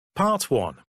Part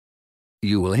 1.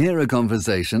 You will hear a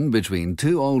conversation between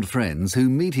two old friends who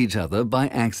meet each other by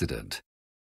accident.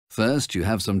 First, you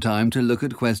have some time to look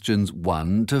at questions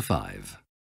 1 to 5.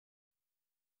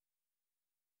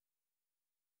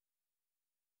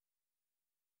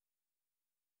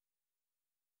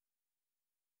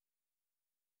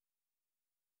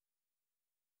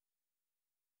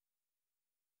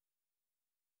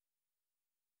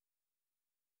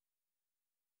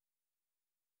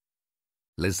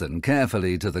 Listen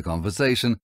carefully to the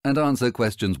conversation and answer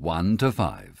questions 1 to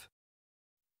 5.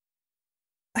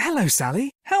 Hello,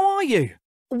 Sally. How are you?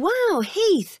 Wow,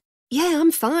 Heath. Yeah,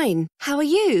 I'm fine. How are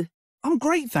you? I'm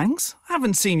great, thanks. I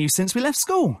haven't seen you since we left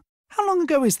school. How long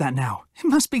ago is that now? It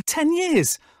must be 10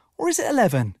 years. Or is it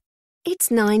 11? It's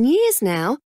 9 years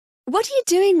now. What are you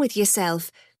doing with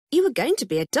yourself? You were going to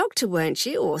be a doctor, weren't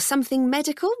you? Or something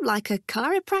medical, like a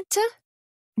chiropractor?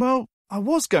 Well, I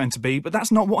was going to be, but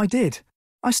that's not what I did.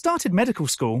 I started medical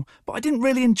school, but I didn't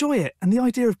really enjoy it, and the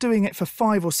idea of doing it for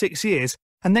 5 or 6 years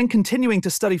and then continuing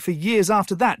to study for years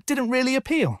after that didn't really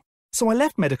appeal. So I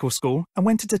left medical school and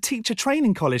went into teacher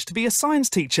training college to be a science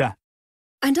teacher.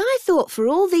 And I thought for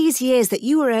all these years that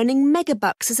you were earning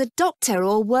megabucks as a doctor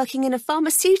or working in a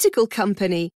pharmaceutical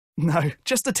company. No,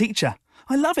 just a teacher.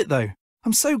 I love it though.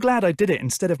 I'm so glad I did it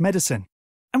instead of medicine.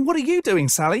 And what are you doing,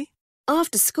 Sally?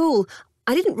 After school,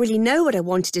 I didn't really know what I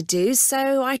wanted to do,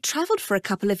 so I travelled for a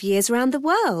couple of years around the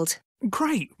world.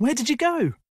 Great. Where did you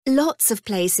go? Lots of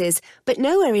places, but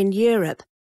nowhere in Europe.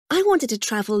 I wanted to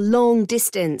travel long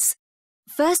distance.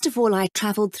 First of all, I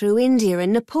travelled through India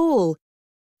and Nepal.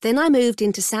 Then I moved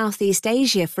into Southeast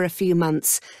Asia for a few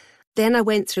months. Then I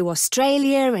went through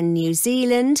Australia and New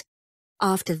Zealand.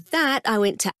 After that, I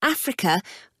went to Africa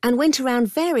and went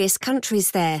around various countries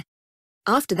there.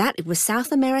 After that, it was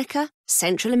South America,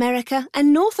 Central America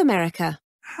and North America.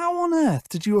 How on earth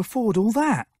did you afford all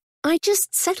that? I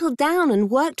just settled down and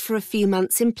worked for a few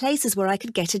months in places where I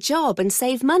could get a job and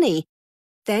save money.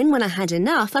 Then, when I had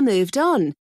enough, I moved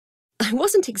on. I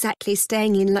wasn't exactly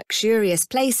staying in luxurious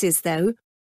places, though.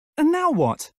 And now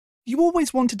what? You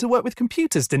always wanted to work with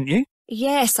computers, didn't you?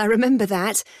 Yes, I remember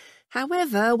that.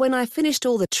 However, when I finished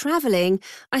all the travelling,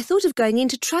 I thought of going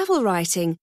into travel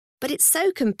writing. But it's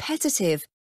so competitive.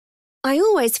 I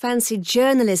always fancied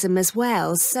journalism as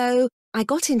well, so I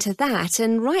got into that,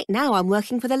 and right now I'm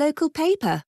working for the local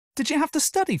paper. Did you have to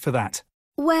study for that?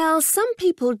 Well, some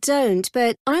people don't,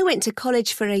 but I went to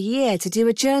college for a year to do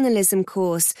a journalism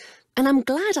course, and I'm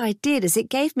glad I did as it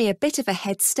gave me a bit of a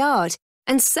head start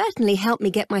and certainly helped me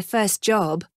get my first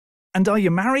job. And are you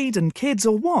married and kids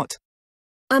or what?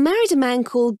 I married a man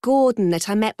called Gordon that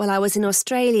I met while I was in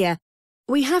Australia.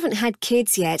 We haven't had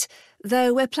kids yet,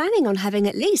 though we're planning on having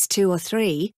at least 2 or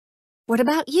 3. What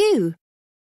about you?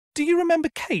 Do you remember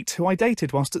Kate, who I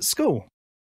dated whilst at school?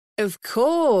 Of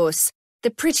course.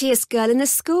 The prettiest girl in the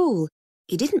school.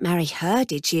 You didn't marry her,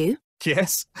 did you?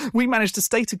 Yes. We managed to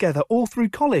stay together all through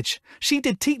college. She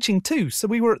did teaching too, so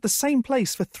we were at the same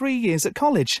place for 3 years at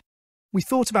college. We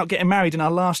thought about getting married in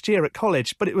our last year at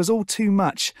college, but it was all too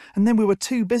much, and then we were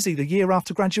too busy the year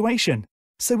after graduation.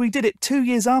 So we did it 2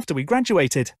 years after we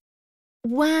graduated.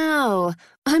 Wow!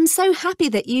 I'm so happy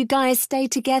that you guys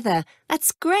stayed together.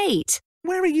 That's great.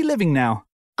 Where are you living now?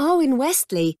 Oh, in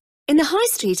Westley. In the high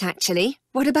street, actually.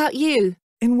 What about you?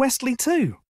 In Westley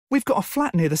too. We've got a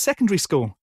flat near the secondary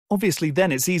school. Obviously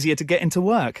then it's easier to get into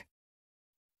work.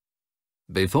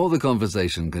 Before the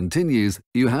conversation continues,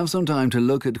 you have some time to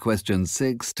look at questions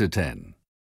 6 to 10.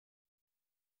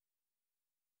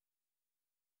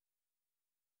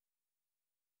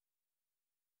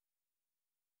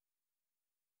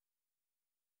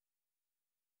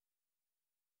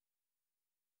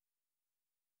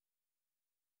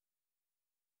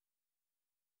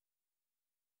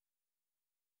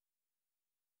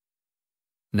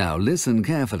 Now listen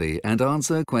carefully and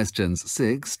answer questions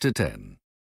 6 to 10.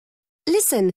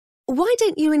 Listen, why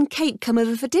don't you and Kate come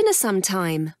over for dinner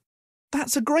sometime?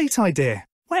 That's a great idea.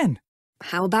 When?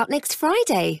 How about next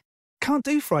Friday? Can't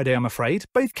do Friday, I'm afraid.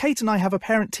 Both Kate and I have a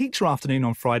parent-teacher afternoon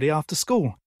on Friday after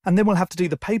school, and then we'll have to do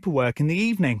the paperwork in the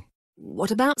evening.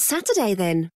 What about Saturday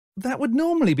then? That would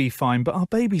normally be fine, but our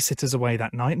babysitter's away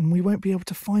that night and we won't be able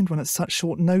to find one at such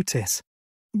short notice.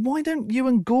 Why don't you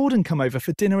and Gordon come over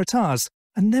for dinner at ours,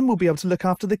 and then we'll be able to look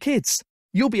after the kids.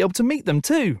 You'll be able to meet them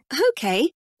too.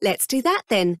 OK, let's do that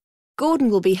then. Gordon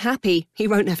will be happy. He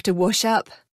won't have to wash up.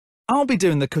 I'll be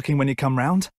doing the cooking when you come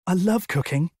round. I love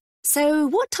cooking. So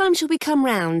what time shall we come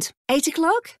round? 8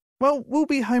 o'clock? Well, we'll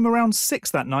be home around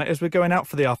 6 that night as we're going out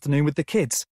for the afternoon with the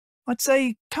kids. I'd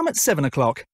say come at 7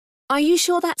 o'clock. Are you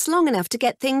sure that's long enough to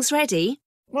get things ready?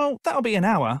 Well, that'll be an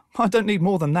hour. I don't need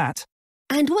more than that.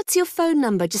 And what's your phone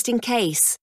number, just in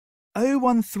case?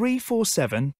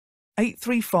 01347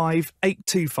 835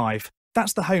 825.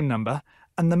 That's the home number.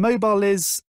 And the mobile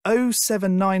is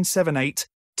 07978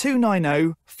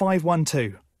 290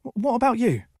 512. What about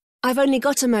you? I've only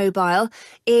got a mobile.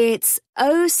 It's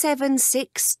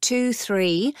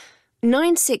 07623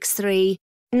 963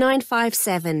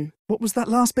 957. What was that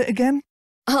last bit again?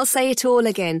 I'll say it all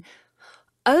again.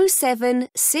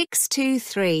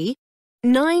 07623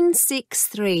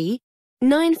 963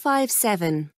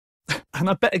 957. And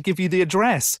I better give you the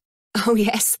address. Oh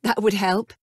yes, that would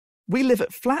help. We live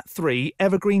at Flat 3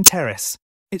 Evergreen Terrace.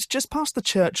 It's just past the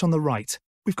church on the right.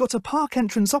 We've got a park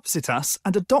entrance opposite us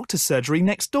and a doctor's surgery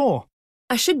next door.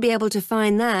 I should be able to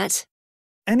find that.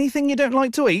 Anything you don't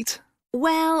like to eat?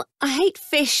 Well, I hate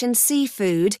fish and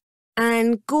seafood,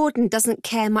 and Gordon doesn't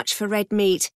care much for red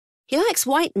meat. He likes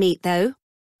white meat, though.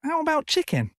 How about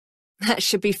chicken? That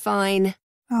should be fine.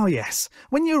 Oh yes.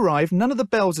 When you arrive, none of the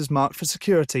bells is marked for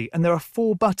security and there are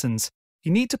 4 buttons.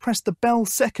 You need to press the bell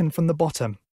second from the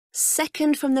bottom.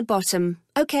 Second from the bottom.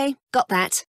 OK, got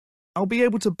that. I'll be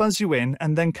able to buzz you in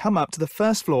and then come up to the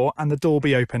first floor and the door will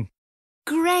be open.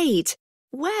 Great.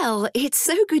 Well, it's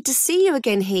so good to see you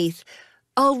again, Heath.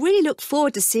 I'll really look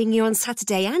forward to seeing you on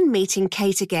Saturday and meeting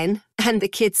Kate again. And the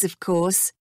kids, of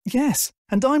course. Yes,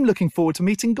 and I'm looking forward to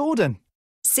meeting Gordon.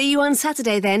 See you on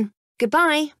Saturday then.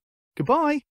 Goodbye.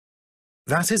 Goodbye.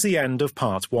 That is the end of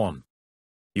part 1.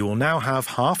 You will now have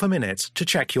half a minute to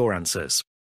check your answers.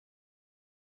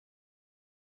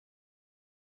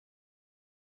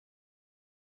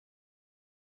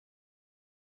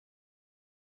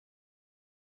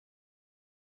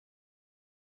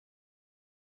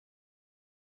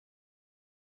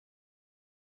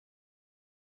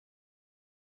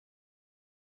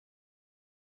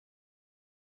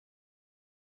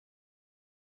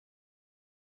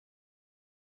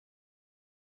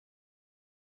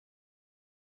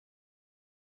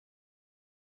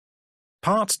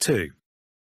 Part 2.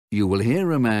 You will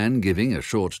hear a man giving a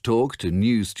short talk to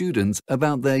new students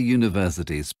about their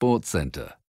university sports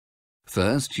centre.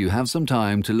 First, you have some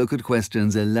time to look at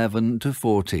questions 11 to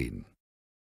 14.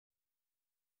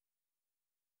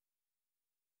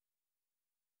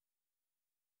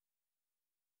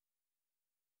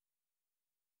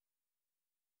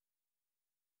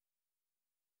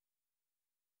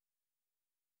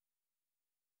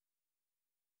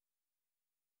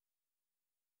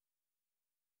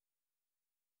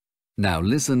 Now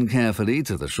listen carefully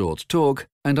to the short talk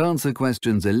and answer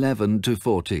questions 11 to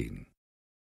 14.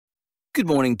 Good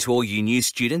morning to all you new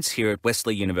students here at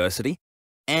Wesley University,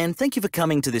 and thank you for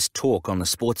coming to this talk on the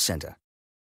Sports Centre.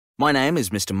 My name is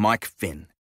Mr. Mike Finn.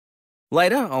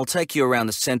 Later, I'll take you around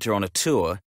the centre on a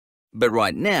tour, but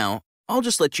right now, I'll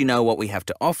just let you know what we have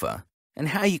to offer and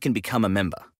how you can become a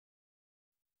member.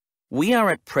 We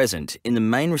are at present in the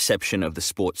main reception of the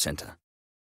Sports Centre.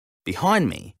 Behind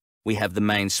me, we have the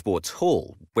main sports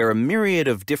hall, where a myriad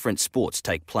of different sports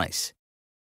take place.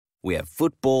 We have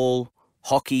football,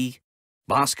 hockey,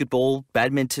 basketball,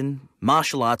 badminton,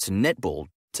 martial arts and netball,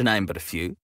 to name but a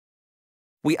few.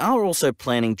 We are also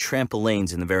planning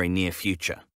trampolines in the very near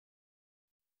future.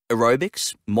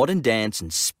 Aerobics, modern dance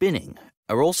and spinning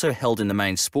are also held in the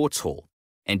main sports hall,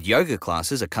 and yoga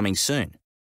classes are coming soon.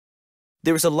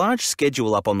 There is a large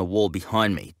schedule up on the wall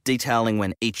behind me detailing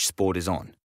when each sport is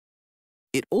on.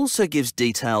 It also gives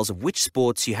details of which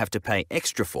sports you have to pay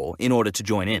extra for in order to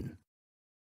join in.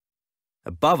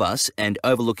 Above us and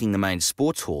overlooking the main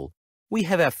sports hall, we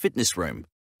have our fitness room,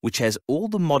 which has all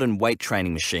the modern weight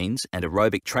training machines and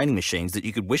aerobic training machines that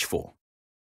you could wish for.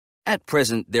 At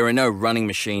present, there are no running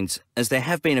machines, as there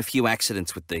have been a few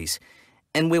accidents with these,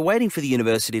 and we're waiting for the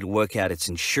university to work out its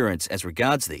insurance as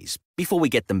regards these before we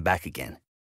get them back again.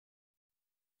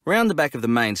 Round the back of the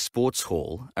main sports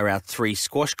hall are our 3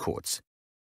 squash courts.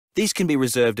 These can be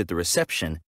reserved at the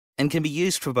reception and can be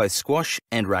used for both squash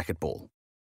and racquetball.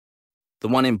 The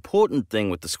one important thing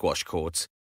with the squash courts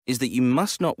is that you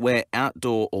must not wear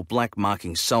outdoor or black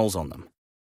marking soles on them.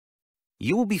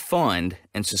 You will be fined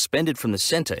and suspended from the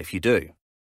centre if you do.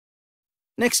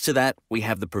 Next to that, we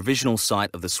have the provisional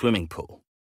site of the swimming pool.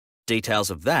 Details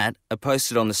of that are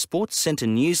posted on the Sports Centre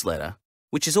newsletter,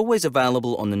 which is always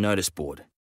available on the notice board.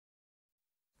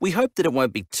 We hope that it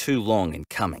won't be too long in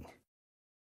coming.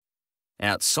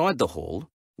 Outside the hall,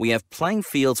 we have playing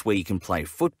fields where you can play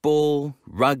football,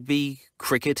 rugby,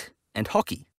 cricket and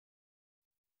hockey.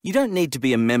 You don't need to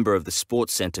be a member of the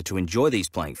Sports Centre to enjoy these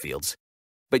playing fields,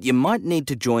 but you might need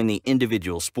to join the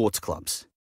individual sports clubs.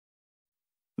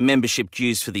 Membership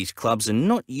dues for these clubs are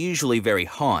not usually very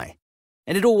high,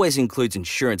 and it always includes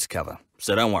insurance cover,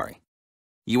 so don't worry.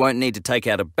 You won't need to take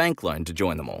out a bank loan to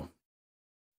join them all.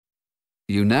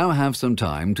 You now have some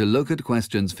time to look at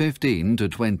questions 15 to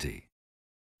 20.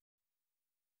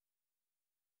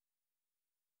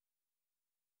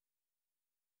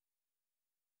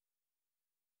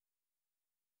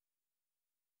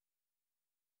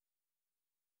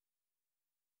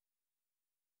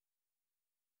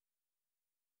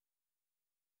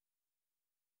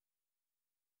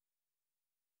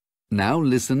 Now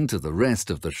listen to the rest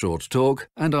of the short talk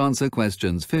and answer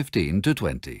questions 15 to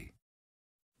 20.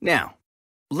 Now,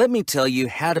 let me tell you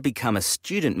how to become a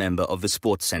student member of the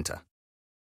Sports Centre.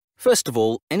 First of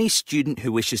all, any student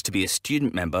who wishes to be a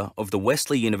student member of the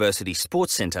Wesley University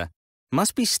Sports Centre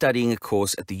must be studying a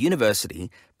course at the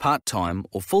university part-time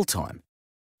or full-time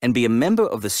and be a member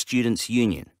of the Students'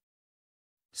 Union.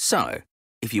 So,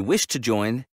 if you wish to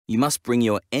join, you must bring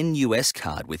your NUS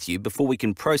card with you before we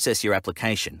can process your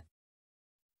application.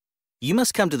 You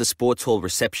must come to the sports hall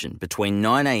reception between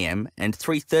 9 a.m. and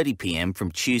 3:30 p.m.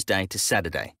 from Tuesday to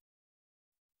Saturday.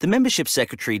 The membership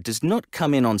secretary does not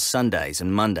come in on Sundays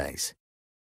and Mondays.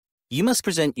 You must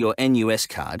present your NUS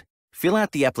card, fill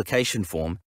out the application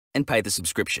form, and pay the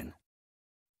subscription.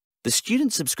 The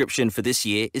student subscription for this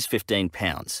year is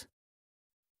 £15.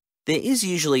 There is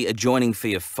usually a joining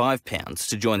fee of £5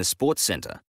 to join the Sports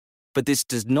Centre, but this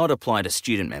does not apply to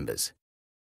student members.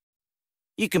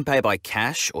 You can pay by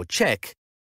cash or cheque,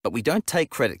 but we don't take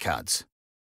credit cards.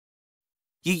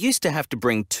 You used to have to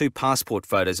bring 2 passport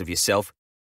photos of yourself,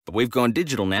 but we've gone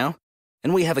digital now,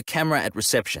 and we have a camera at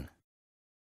reception.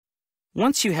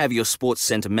 Once you have your Sports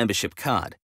Centre membership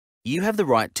card, you have the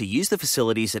right to use the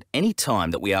facilities at any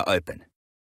time that we are open.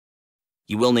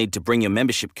 You will need to bring your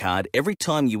membership card every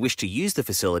time you wish to use the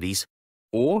facilities,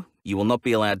 or you will not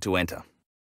be allowed to enter.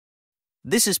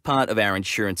 This is part of our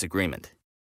insurance agreement.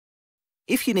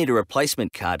 If you need a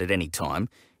replacement card at any time,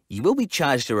 you will be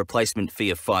charged a replacement fee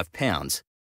of £5,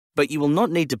 but you will not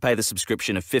need to pay the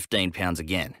subscription of £15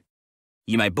 again.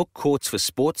 You may book courts for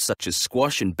sports such as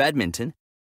squash and badminton,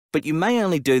 but you may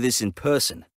only do this in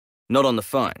person, not on the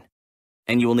phone,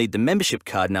 and you will need the membership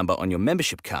card number on your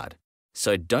membership card,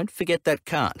 so don't forget that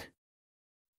card.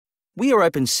 We are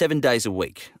open 7 days a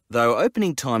week, though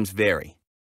opening times vary.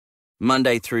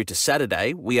 Monday through to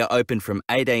Saturday, we are open from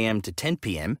 8 a.m. to 10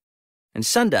 p.m, and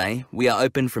Sunday, we are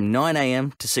open from 9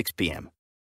 a.m. to 6 p.m.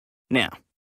 Now,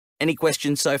 any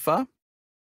questions so far?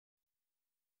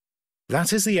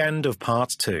 That is the end of Part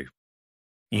 2.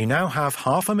 You now have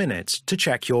half a minute to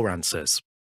check your answers.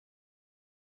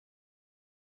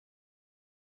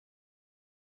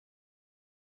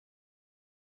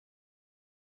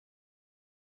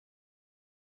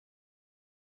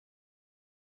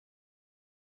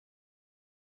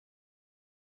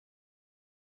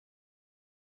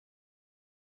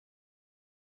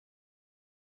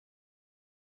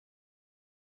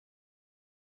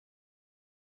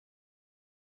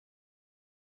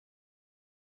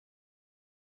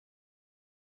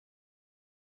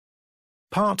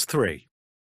 Part 3.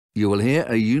 You will hear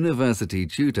a university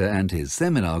tutor and his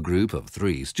seminar group of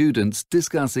 3 students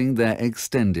discussing their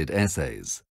extended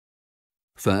essays.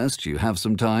 First, you have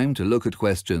some time to look at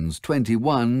questions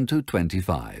 21 to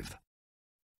 25.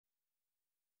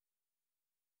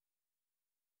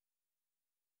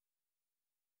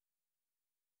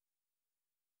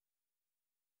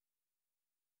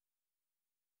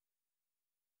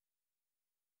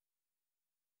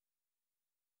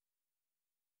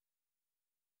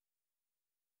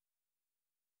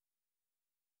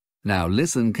 Now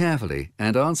listen carefully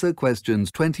and answer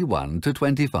questions 21 to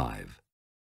 25.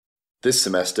 This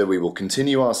semester we will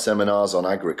continue our seminars on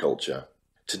agriculture.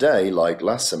 Today, like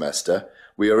last semester,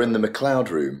 we are in the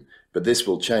McLeod room, but this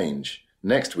will change.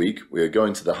 Next week we are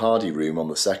going to the Hardy room on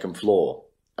the 2nd floor,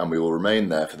 and we will remain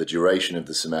there for the duration of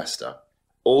the semester.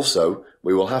 Also,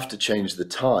 we will have to change the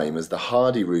time as the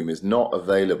Hardy room is not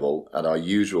available at our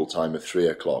usual time of 3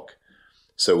 o'clock,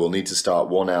 so we'll need to start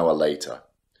 1 hour later.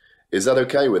 Is that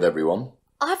okay with everyone?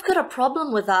 I've got a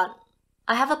problem with that.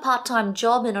 I have a part-time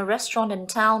job in a restaurant in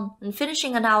town, and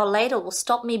finishing an hour later will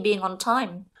stop me being on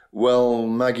time. Well,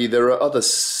 Maggie, there are other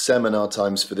seminar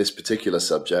times for this particular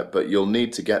subject, but you'll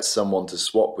need to get someone to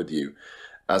swap with you,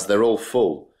 as they're all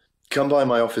full. Come by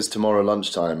my office tomorrow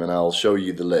lunchtime and I'll show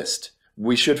you the list.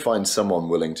 We should find someone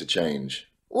willing to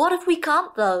change. What if we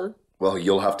can't, though? Well,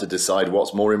 you'll have to decide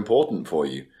what's more important for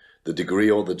you, the degree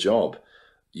or the job.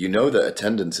 You know that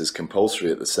attendance is compulsory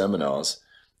at the seminars,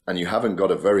 and you haven't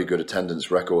got a very good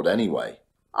attendance record anyway.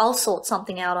 I'll sort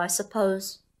something out, I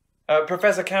suppose.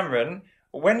 Professor Cameron,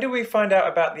 when do we find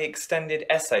out about the extended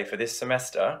essay for this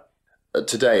semester?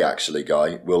 Today, actually,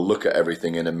 Guy. We'll look at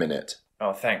everything in a minute.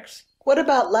 Oh, thanks. What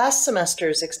about last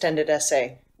semester's extended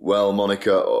essay? Well,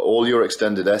 Monica, all your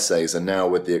extended essays are now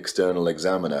with the external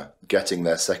examiner, getting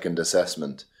their second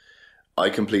assessment. I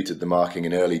completed the marking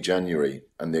in early January,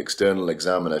 and the external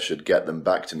examiner should get them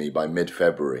back to me by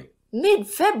mid-February.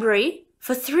 Mid-February?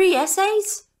 For 3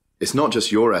 essays? It's not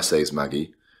just your essays,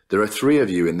 Maggie. There are 3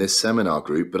 of you in this seminar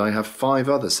group, but I have 5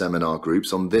 other seminar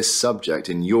groups on this subject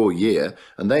in your year,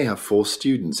 and they have 4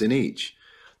 students in each.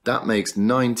 That makes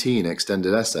 19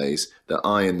 extended essays that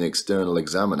I and the external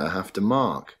examiner have to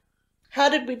mark. How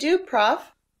did we do,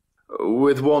 Prof?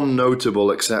 With one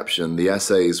notable exception, the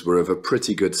essays were of a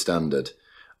pretty good standard.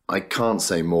 I can't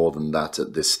say more than that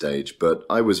at this stage, but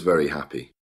I was very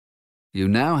happy. You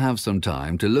now have some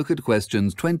time to look at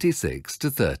questions 26 to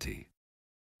 30.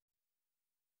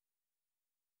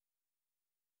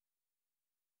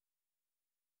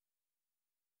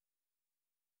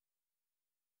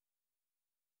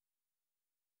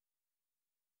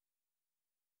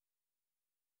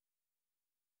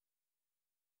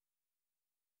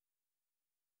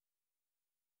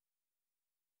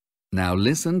 Now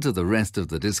listen to the rest of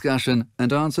the discussion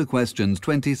and answer questions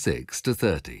 26 to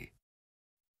 30.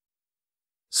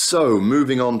 So,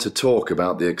 moving on to talk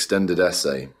about the extended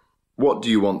essay. What do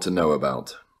you want to know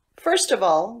about? First of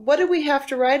all, what do we have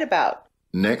to write about?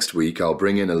 Next week I'll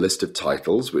bring in a list of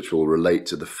titles which will relate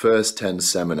to the first 10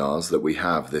 seminars that we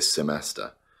have this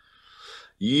semester.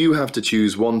 You have to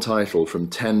choose one title from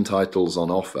 10 titles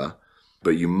on offer,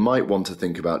 but you might want to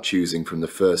think about choosing from the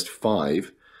first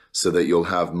 5 so that you'll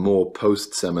have more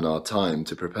post-seminar time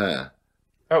to prepare.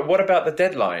 What about the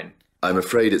deadline? I'm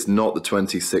afraid it's not the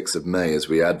 26th of May as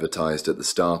we advertised at the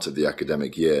start of the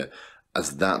academic year,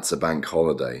 as that's a bank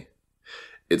holiday.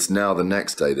 It's now the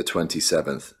next day, the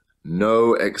 27th.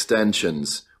 No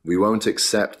extensions. We won't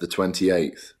accept the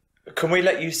 28th. Can we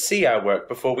let you see our work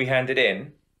before we hand it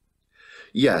in?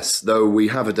 Yes, though we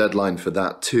have a deadline for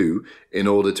that too, in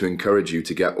order to encourage you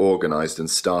to get organised and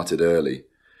started early.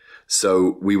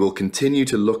 So we will continue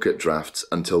to look at drafts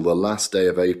until the last day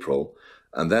of April,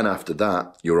 and then after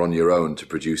that, you're on your own to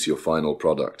produce your final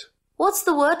product. What's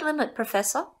the word limit,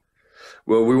 Professor?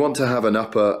 Well, we want to have an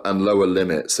upper and lower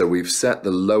limit, so we've set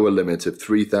the lower limit of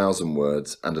 3,000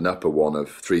 words and an upper one of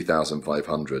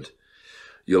 3,500.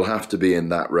 You'll have to be in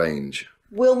that range.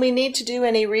 Will we need to do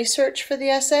any research for the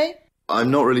essay? I'm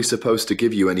not really supposed to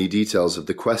give you any details of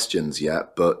the questions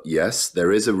yet, but yes,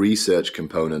 there is a research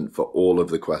component for all of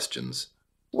the questions.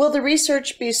 Will the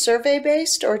research be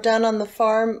survey-based or done on the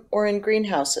farm or in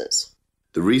greenhouses?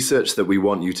 The research that we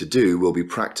want you to do will be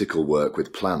practical work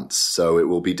with plants, so it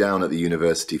will be down at the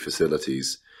university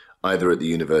facilities, either at the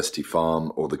university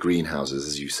farm or the greenhouses,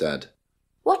 as you said.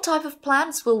 What type of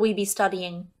plants will we be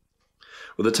studying?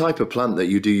 Well, the type of plant that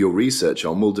you do your research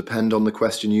on will depend on the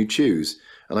question you choose,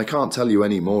 and I can't tell you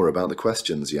any more about the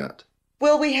questions yet.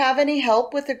 Will we have any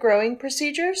help with the growing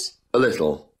procedures? A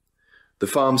little. The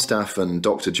farm staff and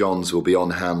Dr. Johns will be on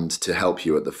hand to help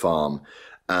you at the farm,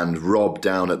 and Rob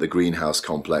down at the greenhouse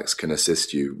complex can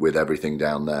assist you with everything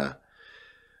down there.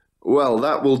 Well,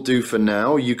 that will do for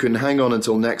now. You can hang on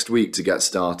until next week to get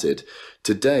started.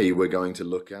 Today we're going to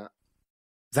look at...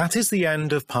 That is the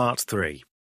end of part 3.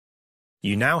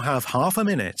 You now have half a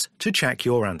minute to check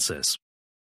your answers.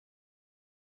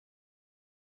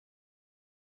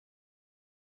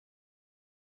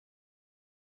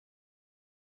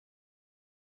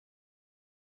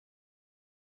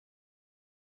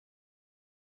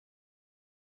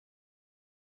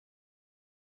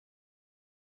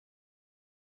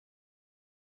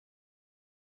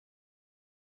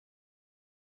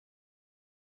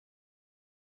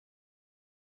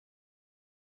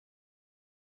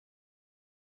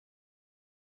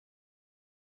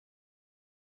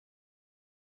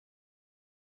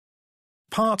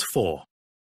 Part 4.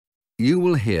 You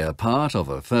will hear part of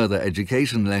a further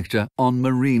education lecture on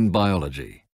marine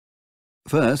biology.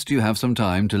 First, you have some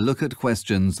time to look at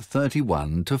questions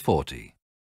 31 to 40.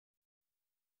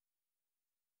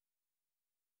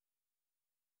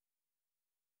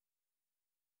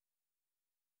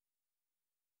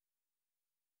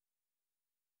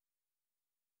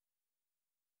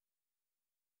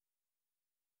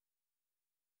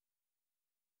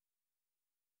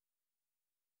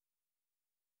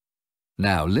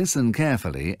 Now listen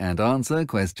carefully and answer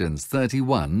questions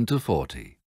 31 to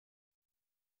 40.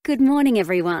 Good morning,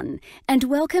 everyone, and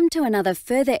welcome to another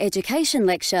further education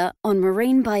lecture on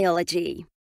marine biology.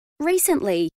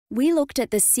 Recently, we looked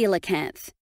at the coelacanth,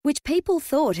 which people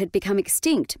thought had become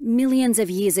extinct millions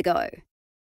of years ago.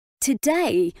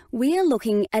 Today, we are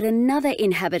looking at another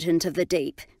inhabitant of the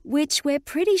deep, which we're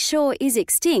pretty sure is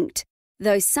extinct,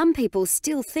 though some people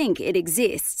still think it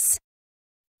exists.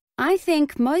 I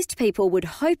think most people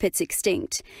would hope it's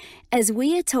extinct, as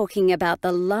we are talking about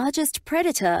the largest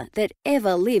predator that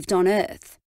ever lived on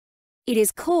Earth. It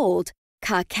is called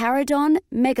Carcharodon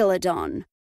megalodon,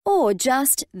 or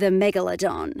just the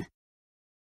megalodon.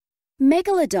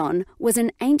 Megalodon was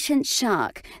an ancient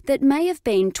shark that may have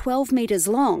been 12 metres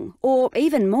long, or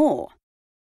even more.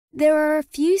 There are a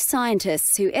few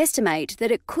scientists who estimate that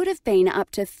it could have been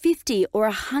up to 50 or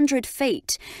 100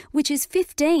 feet, which is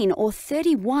 15 or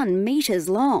 31 metres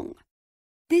long.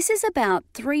 This is about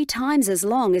 3 times as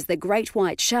long as the great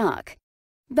white shark.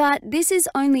 But this is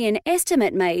only an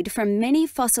estimate made from many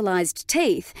fossilised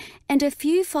teeth and a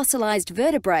few fossilised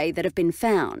vertebrae that have been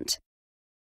found.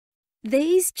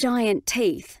 These giant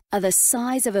teeth are the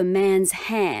size of a man's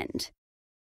hand.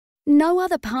 No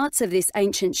other parts of this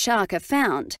ancient shark are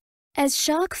found, as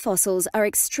shark fossils are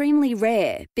extremely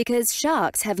rare because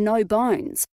sharks have no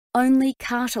bones, only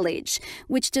cartilage,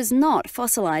 which does not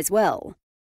fossilise well.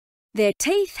 Their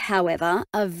teeth, however,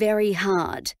 are very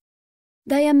hard.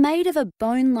 They are made of a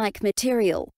bone-like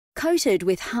material, coated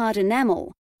with hard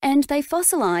enamel, and they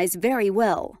fossilise very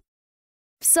well.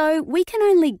 So we can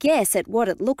only guess at what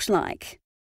it looked like.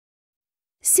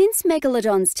 Since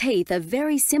Megalodon's teeth are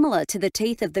very similar to the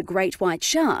teeth of the great white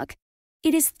shark,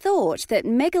 it is thought that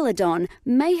Megalodon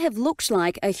may have looked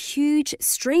like a huge,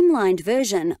 streamlined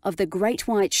version of the great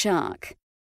white shark.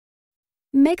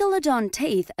 Megalodon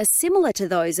teeth are similar to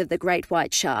those of the great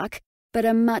white shark, but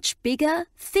are much bigger,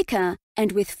 thicker,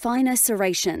 and with finer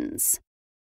serrations.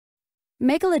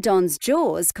 Megalodon's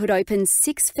jaws could open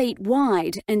 6 feet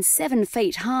wide and 7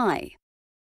 feet high.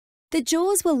 The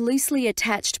jaws were loosely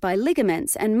attached by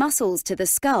ligaments and muscles to the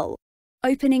skull,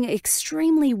 opening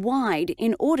extremely wide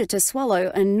in order to swallow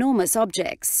enormous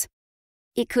objects.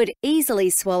 It could easily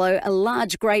swallow a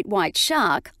large great white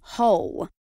shark whole.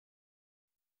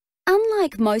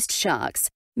 Unlike most sharks,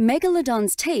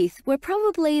 Megalodon's teeth were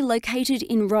probably located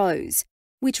in rows,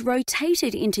 which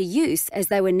rotated into use as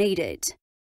they were needed.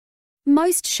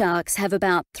 Most sharks have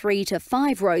about 3 to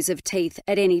 5 rows of teeth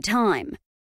at any time.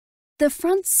 The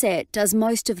front set does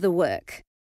most of the work.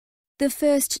 The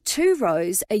first 2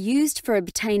 rows are used for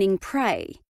obtaining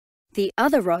prey. The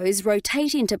other rows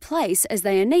rotate into place as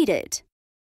they are needed.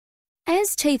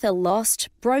 As teeth are lost,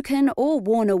 broken, or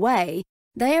worn away,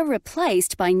 they are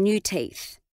replaced by new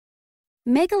teeth.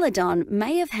 Megalodon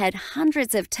may have had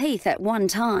hundreds of teeth at one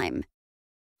time.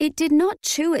 It did not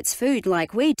chew its food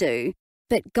like we do,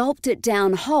 but gulped it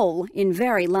down whole in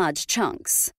very large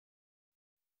chunks.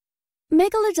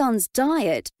 Megalodon's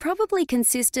diet probably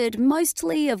consisted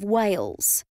mostly of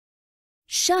whales.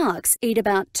 Sharks eat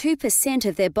about 2%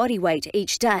 of their body weight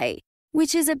each day,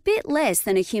 which is a bit less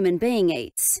than a human being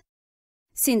eats.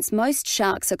 Since most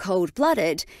sharks are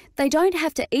cold-blooded, they don't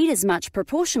have to eat as much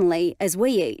proportionally as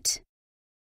we eat.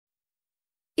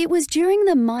 It was during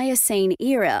the Miocene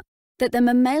era that the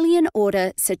mammalian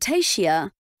order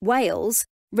Cetacea, whales,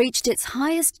 reached its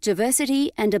highest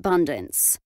diversity and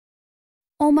abundance.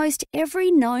 Almost every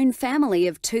known family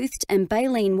of toothed and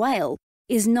baleen whale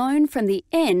is known from the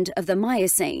end of the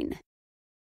Miocene.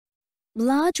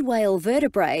 Large whale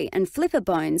vertebrae and flipper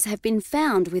bones have been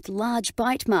found with large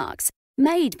bite marks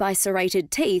made by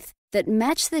serrated teeth that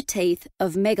match the teeth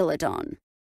of Megalodon.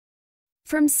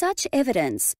 From such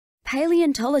evidence,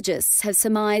 paleontologists have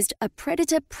surmised a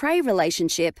predator-prey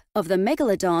relationship of the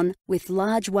Megalodon with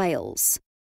large whales.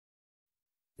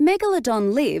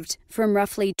 Megalodon lived from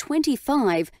roughly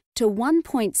 25 to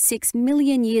 1.6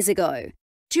 million years ago,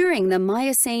 during the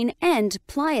Miocene and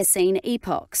Pliocene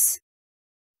epochs.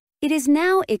 It is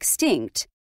now extinct,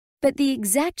 but the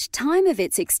exact time of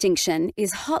its extinction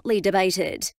is hotly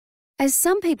debated, as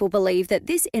some people believe that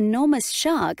this enormous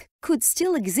shark could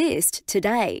still exist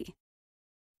today.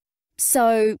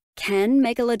 So, can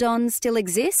Megalodon still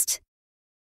exist?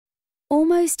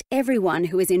 Almost everyone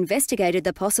who has investigated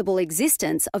the possible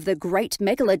existence of the great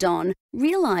Megalodon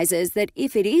realises that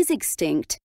if it is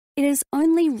extinct, it has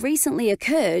only recently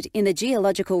occurred in the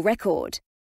geological record,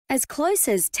 as close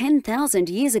as 10,000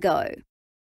 years ago.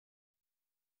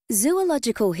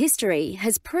 Zoological history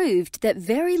has proved that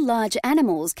very large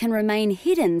animals can remain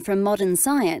hidden from modern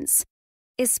science,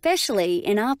 especially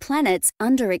in our planet's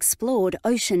underexplored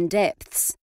ocean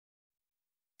depths.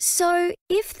 So,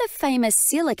 if the famous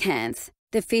coelacanth,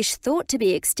 the fish thought to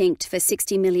be extinct for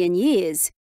 60 million years,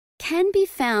 can be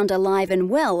found alive and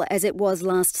well as it was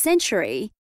last century,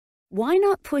 why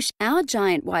not push our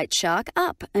giant white shark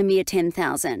up a mere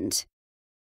 10,000?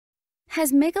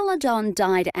 Has Megalodon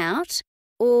died out,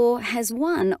 or has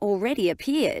one already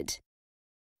appeared?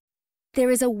 There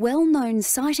is a well-known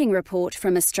sighting report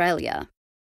from Australia.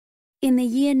 In the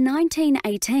year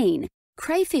 1918,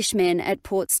 crayfish men at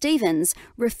Port Stephens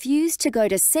refused to go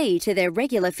to sea to their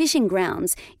regular fishing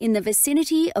grounds in the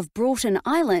vicinity of Broughton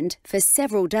Island for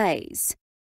several days.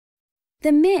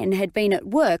 The men had been at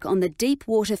work on the deep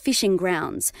water fishing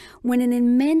grounds when an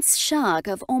immense shark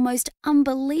of almost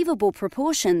unbelievable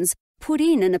proportions put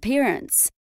in an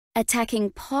appearance, attacking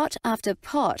pot after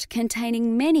pot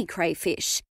containing many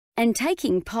crayfish and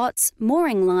taking pots,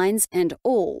 mooring lines and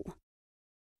all.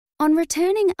 On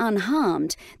returning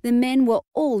unharmed, the men were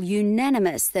all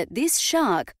unanimous that this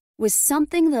shark was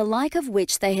something the like of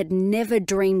which they had never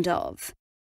dreamed of.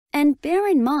 And bear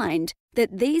in mind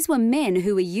that these were men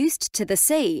who were used to the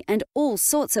sea and all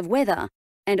sorts of weather,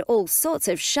 and all sorts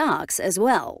of sharks as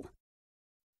well.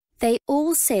 They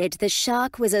all said the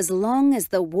shark was as long as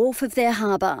the wharf of their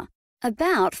harbour,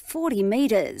 about 40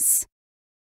 metres.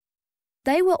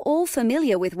 They were all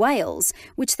familiar with whales,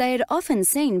 which they had often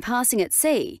seen passing at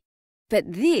sea,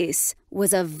 but this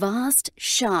was a vast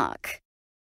shark.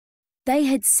 They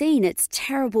had seen its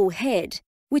terrible head,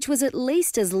 which was at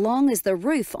least as long as the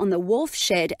roof on the wharf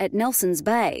shed at Nelson's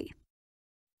Bay.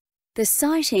 The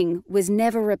sighting was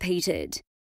never repeated,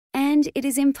 and it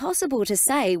is impossible to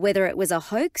say whether it was a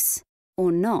hoax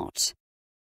or not.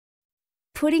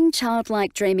 Putting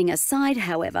childlike dreaming aside,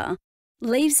 however,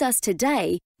 leaves us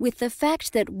today with the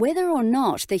fact that whether or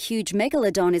not the huge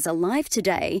megalodon is alive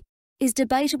today is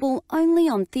debatable only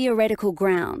on theoretical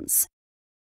grounds.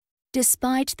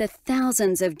 Despite the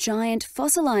thousands of giant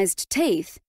fossilized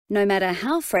teeth, no matter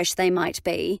how fresh they might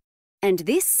be, and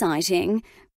this sighting,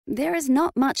 there is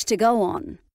not much to go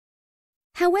on.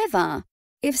 However,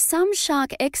 if some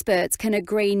shark experts can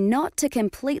agree not to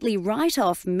completely write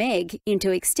off Meg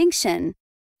into extinction,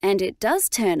 and it does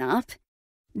turn up,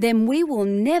 then we will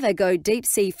never go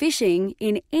deep-sea fishing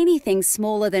in anything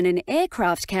smaller than an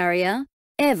aircraft carrier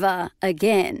ever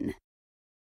again.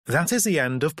 That is the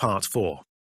end of part 4.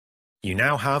 You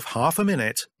now have half a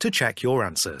minute to check your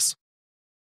answers.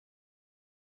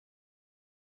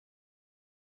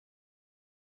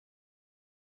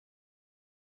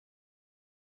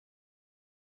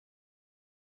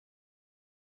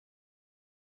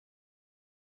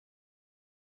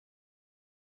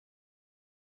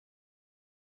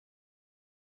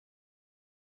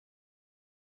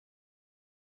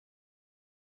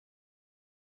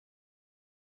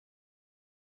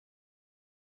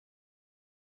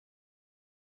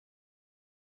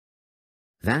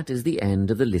 That is the end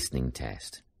of the listening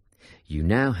test. You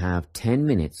now have 10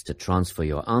 minutes to transfer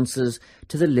your answers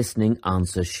to the listening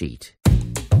answer sheet.